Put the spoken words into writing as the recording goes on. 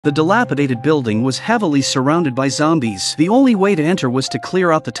The dilapidated building was heavily surrounded by zombies. The only way to enter was to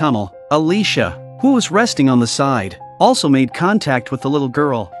clear out the tunnel. Alicia, who was resting on the side, also made contact with the little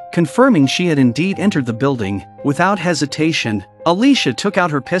girl, confirming she had indeed entered the building. Without hesitation, Alicia took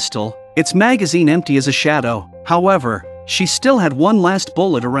out her pistol, its magazine empty as a shadow. However, she still had one last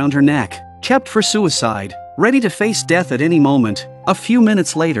bullet around her neck, kept for suicide, ready to face death at any moment. A few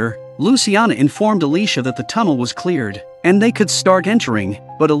minutes later, Luciana informed Alicia that the tunnel was cleared, and they could start entering,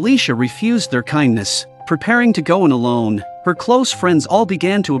 but Alicia refused their kindness, preparing to go in alone. Her close friends all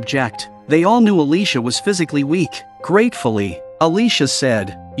began to object. They all knew Alicia was physically weak. Gratefully, Alicia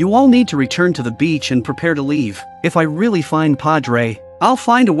said, "You all need to return to the beach and prepare to leave. If I really find Padre, I'll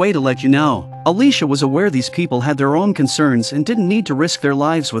find a way to let you know." Alicia was aware these people had their own concerns and didn't need to risk their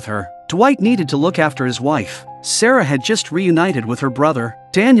lives with her. Dwight needed to look after his wife. Sarah had just reunited with her brother.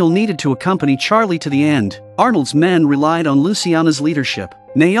 Daniel needed to accompany Charlie to the end. Arnold's men relied on Luciana's leadership.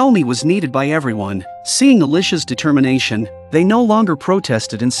 Naomi was needed by everyone. Seeing Alicia's determination, they no longer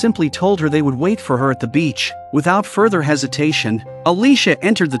protested and simply told her they would wait for her at the beach. Without further hesitation, Alicia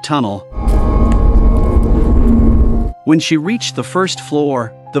entered the tunnel. When she reached the first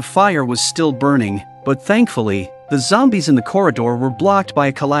floor, the fire was still burning, but thankfully, the zombies in the corridor were blocked by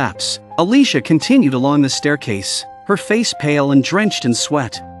a collapse. Alicia continued along the staircase, her face pale and drenched in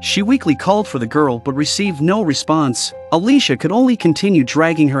sweat. She weakly called for the girl but received no response. Alicia could only continue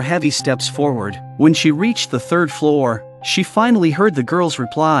dragging her heavy steps forward. When she reached the third floor, she finally heard the girl's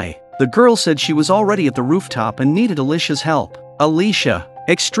reply. The girl said she was already at the rooftop and needed Alicia's help. Alicia,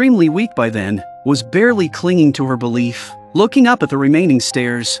 extremely weak by then, was barely clinging to her belief. Looking up at the remaining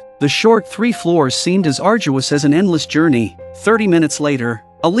stairs, the short 3 floors seemed as arduous as an endless journey. 30 minutes later,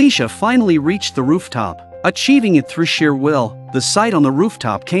 Alicia finally reached the rooftop, achieving it through sheer will. The sight on the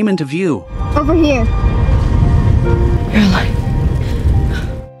rooftop came into view. Over here. You're alive.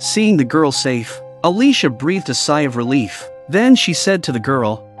 Seeing the girl safe, Alicia breathed a sigh of relief. Then she said to the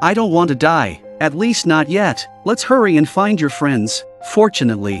girl, "I don't want to die. At least not yet. Let's hurry and find your friends."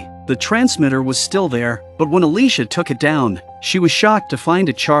 Fortunately, the transmitter was still there, but when Alicia took it down, she was shocked to find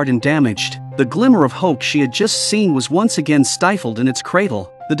it charred and damaged. The glimmer of hope she had just seen was once again stifled in its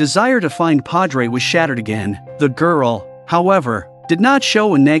cradle. The desire to find Padre was shattered again. The girl, however, did not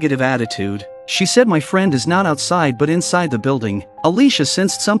show a negative attitude. She said, "My friend is not outside but inside the building." Alicia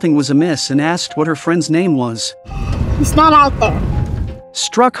sensed something was amiss and asked what her friend's name was. He's not out there.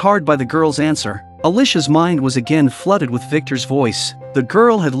 Struck hard by the girl's answer, Alicia's mind was again flooded with Victor's voice. The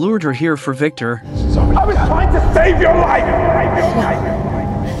girl had lured her here for Victor. I was trying to save your life!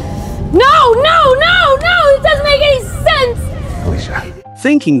 No! It doesn't make any sense! Alicia.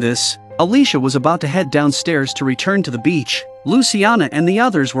 Thinking this, Alicia was about to head downstairs to return to the beach. Luciana and the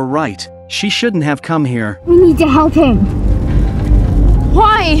others were right. She shouldn't have come here. We need to help him.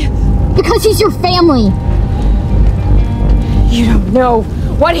 Why? Because he's your family. You don't know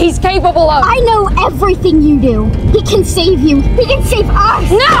what he's capable of! I know everything you do. He can save you. He can save us.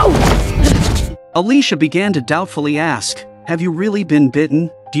 No! Alicia began to doubtfully ask, "Have you really been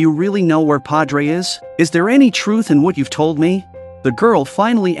bitten? Do you really know where Padre is? Is there any truth in what you've told me?" The girl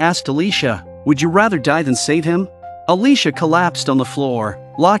finally asked Alicia, "Would you rather die than save him?" Alicia collapsed on the floor,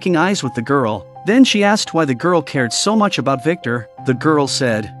 locking eyes with the girl. Then she asked why the girl cared so much about Victor. The girl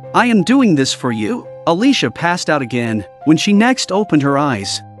said, "I am doing this for you." Alicia passed out again. When she next opened her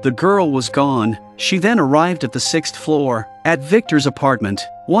eyes, the girl was gone. She then arrived at the 6th floor, at Victor's apartment.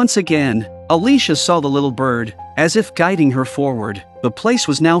 Once again, Alicia saw the little bird, as if guiding her forward. The place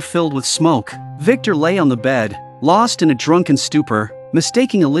was now filled with smoke. Victor lay on the bed, lost in a drunken stupor,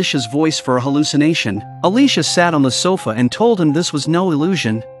 mistaking Alicia's voice for a hallucination. Alicia sat on the sofa and told him this was no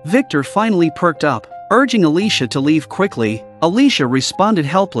illusion. Victor finally perked up, urging Alicia to leave quickly. Alicia responded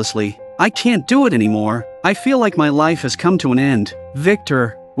helplessly, "I can't do it anymore. I feel like my life has come to an end."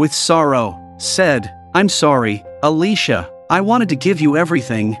 Victor, with sorrow, said, "I'm sorry, Alicia. I wanted to give you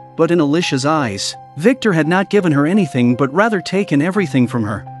everything." But in Alicia's eyes, Victor had not given her anything but rather taken everything from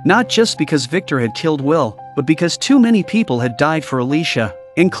her. Not just because Victor had killed Will, but because too many people had died for Alicia,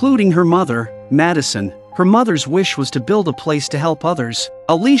 including her mother, Madison. Her mother's wish was to build a place to help others.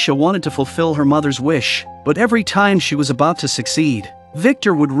 Alicia wanted to fulfill her mother's wish, but every time she was about to succeed,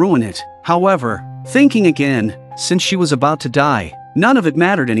 Victor would ruin it. However, thinking again, since she was about to die, none of it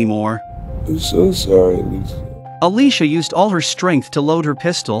mattered anymore. I'm so sorry, Alicia. Alicia used all her strength to load her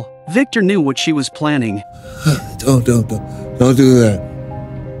pistol. Victor knew what she was planning. Don't do that.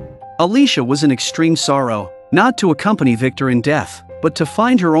 Alicia was in extreme sorrow, not to accompany Victor in death, but to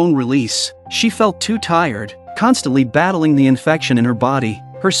find her own release. She felt too tired, constantly battling the infection in her body,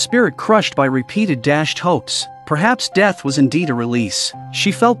 her spirit crushed by repeated dashed hopes. Perhaps death was indeed a release.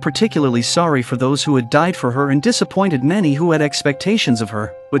 She felt particularly sorry for those who had died for her and disappointed many who had expectations of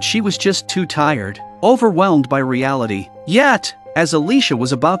her, but she was just too tired, overwhelmed by reality. Yet, as Alicia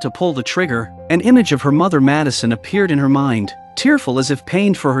was about to pull the trigger, an image of her mother Madison appeared in her mind. Tearful as if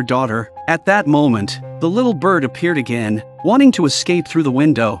pained for her daughter, at that moment, the little bird appeared again, wanting to escape through the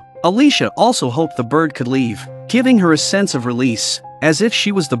window. Alicia also hoped the bird could leave, giving her a sense of release, as if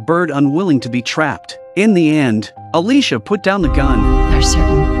she was the bird unwilling to be trapped. In the end, Alicia put down the gun. There's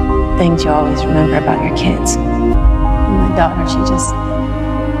certain things you always remember about your kids. My daughter, she just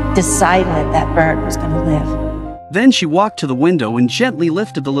decided that bird was going to live. Then she walked to the window and gently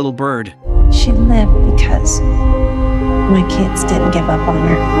lifted the little bird. She lived because my kids didn't give up on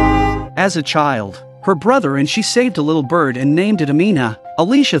her. As a child, her brother and she saved a little bird and named it Amina.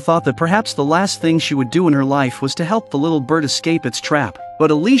 Alicia thought that perhaps the last thing she would do in her life was to help the little bird escape its trap.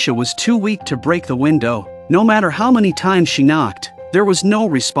 But Alicia was too weak to break the window. No matter how many times she knocked, there was no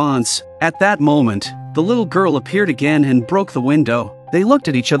response. At that moment, the little girl appeared again and broke the window. They looked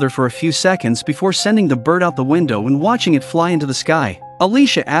at each other for a few seconds before sending the bird out the window and watching it fly into the sky.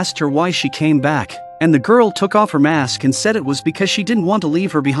 Alicia asked her why she came back, and the girl took off her mask and said it was because she didn't want to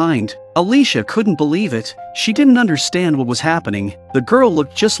leave her behind. Alicia couldn't believe it. She didn't understand what was happening. The girl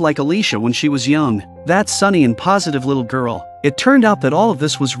looked just like Alicia when she was young, that sunny and positive little girl. It turned out that all of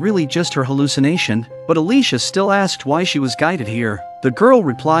this was really just her hallucination, but Alicia still asked why she was guided here. The girl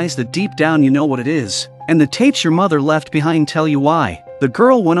replies that deep down you know what it is, and the tapes your mother left behind tell you why. The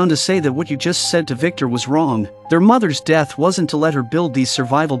girl went on to say that what you just said to Victor was wrong. Their mother's death wasn't to let her build these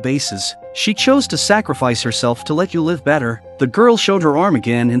survival bases. She chose to sacrifice herself to let you live better. The girl showed her arm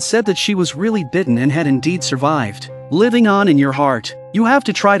again and said that she was really bitten and had indeed survived. Living on in your heart, you have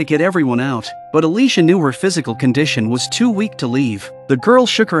to try to get everyone out. But Alicia knew her physical condition was too weak to leave. The girl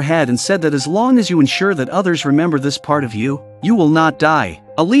shook her head and said that as long as you ensure that others remember this part of you, you will not die.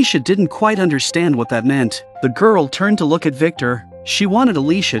 Alicia didn't quite understand what that meant. The girl turned to look at Victor. She wanted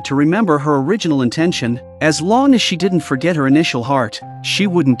Alicia to remember her original intention. As long as she didn't forget her initial heart, she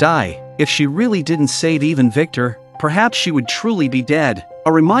wouldn't die. If she really didn't save even Victor, perhaps she would truly be dead.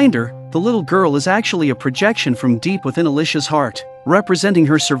 A reminder, the little girl is actually a projection from deep within Alicia's heart, representing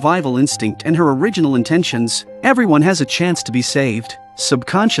her survival instinct and her original intentions. Everyone has a chance to be saved.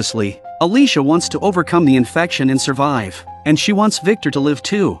 Subconsciously, Alicia wants to overcome the infection and survive, and she wants Victor to live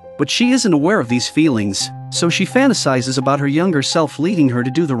too, but she isn't aware of these feelings, so she fantasizes about her younger self leading her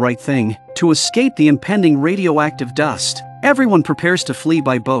to do the right thing, to escape the impending radioactive dust. Everyone prepares to flee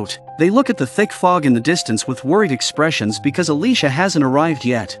by boat. They look at the thick fog in the distance with worried expressions because Alicia hasn't arrived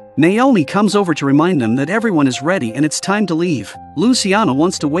yet. Naomi comes over to remind them that everyone is ready and it's time to leave. Luciana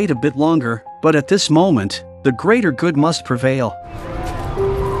wants to wait a bit longer, but at this moment, the greater good must prevail.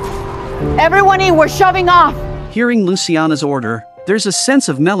 Everyone in, we're shoving off! Hearing Luciana's order, there's a sense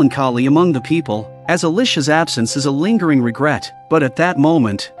of melancholy among the people, as Alicia's absence is a lingering regret. But at that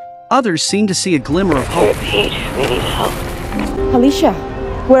moment, others seem to see a glimmer of hope. We need help. Alicia,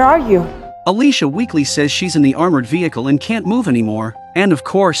 where are you? Alicia weakly says she's in the armored vehicle and can't move anymore. And of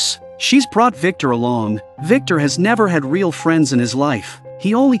course, she's brought Victor along. Victor has never had real friends in his life.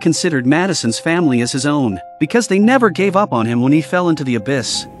 He only considered Madison's family as his own, because they never gave up on him when he fell into the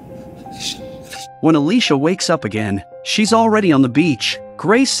abyss. When Alicia wakes up again, she's already on the beach.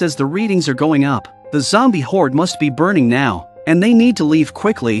 Grace says the readings are going up. The zombie horde must be burning now, and they need to leave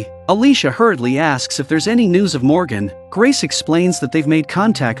quickly. Alicia hurriedly asks if there's any news of Morgan. Grace explains that they've made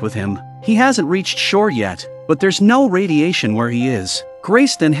contact with him. He hasn't reached shore yet, but there's no radiation where he is.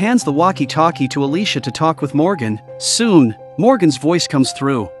 Grace then hands the walkie-talkie to Alicia to talk with Morgan. Soon, Morgan's voice comes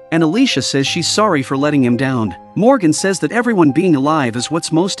through, and Alicia says she's sorry for letting him down. Morgan says that everyone being alive is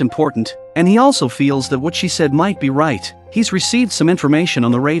what's most important, and he also feels that what she said might be right. He's received some information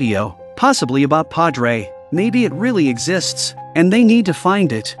on the radio, possibly about Padre. Maybe it really exists, and they need to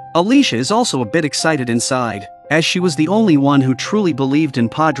find it. Alicia is also a bit excited inside, as she was the only one who truly believed in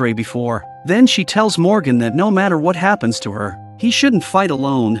Padre before. Then she tells Morgan that no matter what happens to her, he shouldn't fight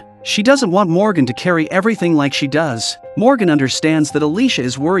alone. She doesn't want Morgan to carry everything like she does. Morgan understands that Alicia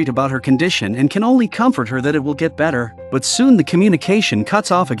is worried about her condition and can only comfort her that it will get better. But soon the communication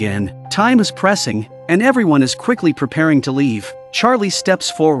cuts off again. Time is pressing, and everyone is quickly preparing to leave. Charlie steps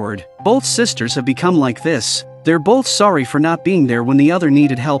forward. Both sisters have become like this. They're both sorry for not being there when the other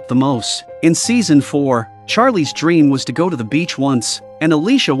needed help the most. In season 4, Charlie's dream was to go to the beach once, and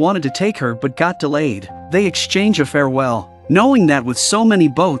Alicia wanted to take her but got delayed. They exchange a farewell, knowing that with so many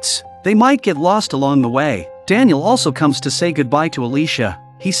boats, they might get lost along the way. Daniel also comes to say goodbye to Alicia.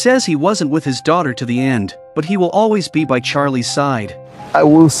 He says he wasn't with his daughter to the end, but he will always be by Charlie's side. I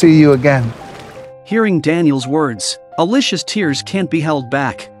will see you again. Hearing Daniel's words, Alicia's tears can't be held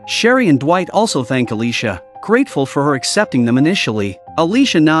back. Sherry and Dwight also thank Alicia, grateful for her accepting them initially.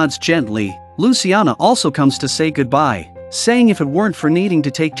 Alicia nods gently. Luciana also comes to say goodbye, saying if it weren't for needing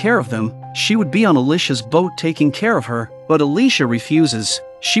to take care of them, she would be on Alicia's boat taking care of her, but Alicia refuses.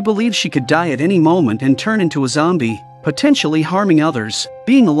 She believes she could die at any moment and turn into a zombie, potentially harming others.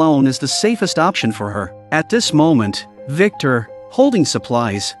 Being alone is the safest option for her. At this moment, Victor, holding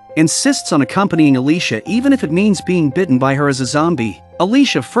supplies, insists on accompanying Alicia even if it means being bitten by her as a zombie.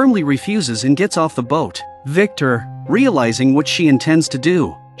 Alicia firmly refuses and gets off the boat. Victor, realizing what she intends to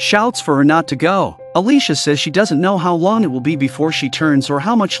do, shouts for her not to go. Alicia says she doesn't know how long it will be before she turns or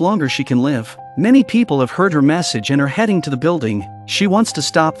how much longer she can live. Many people have heard her message and are heading to the building. She wants to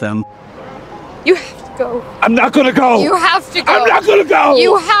stop them. You have to go. I'm not gonna go. You have to go. I'm not gonna go.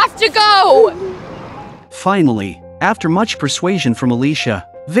 You have to go. Finally, after much persuasion from Alicia,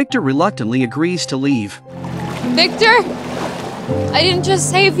 Victor reluctantly agrees to leave. Victor, I didn't just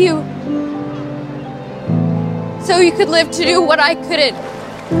save you so you could live to do what I couldn't.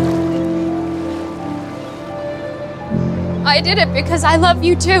 I did it because I love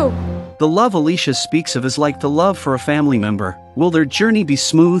you too. The love Alicia speaks of is like the love for a family member. Will their journey be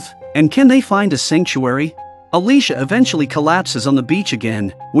smooth? And can they find a sanctuary? Alicia eventually collapses on the beach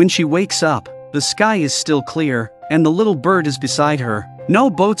again. When she wakes up, the sky is still clear, and the little bird is beside her. No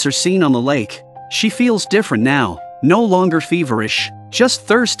boats are seen on the lake. She feels different now, no longer feverish, just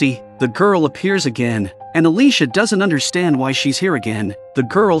thirsty. The girl appears again, and Alicia doesn't understand why she's here again. The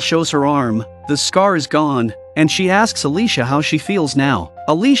girl shows her arm, the scar is gone, and she asks Alicia how she feels now.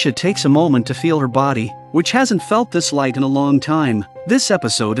 Alicia takes a moment to feel her body, which hasn't felt this light in a long time. This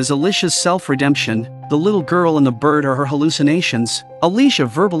episode is Alicia's self-redemption. The little girl and the bird are her hallucinations. Alicia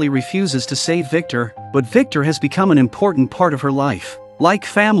verbally refuses to save Victor, but Victor has become an important part of her life. Like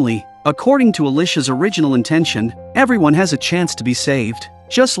family, according to Alicia's original intention, everyone has a chance to be saved.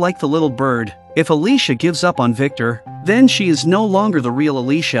 Just like the little bird, if Alicia gives up on Victor, then she is no longer the real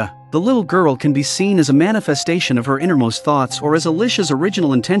Alicia. The little girl can be seen as a manifestation of her innermost thoughts or as Alicia's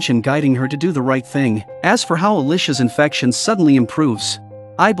original intention guiding her to do the right thing. As for how Alicia's infection suddenly improves,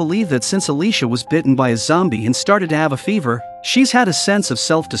 I believe that since Alicia was bitten by a zombie and started to have a fever, she's had a sense of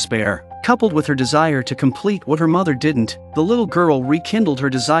self-despair. Coupled with her desire to complete what her mother didn't, the little girl rekindled her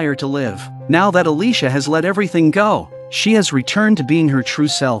desire to live. Now that Alicia has let everything go, she has returned to being her true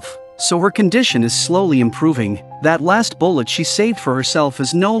self. So her condition is slowly improving. That last bullet she saved for herself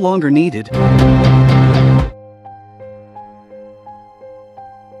is no longer needed.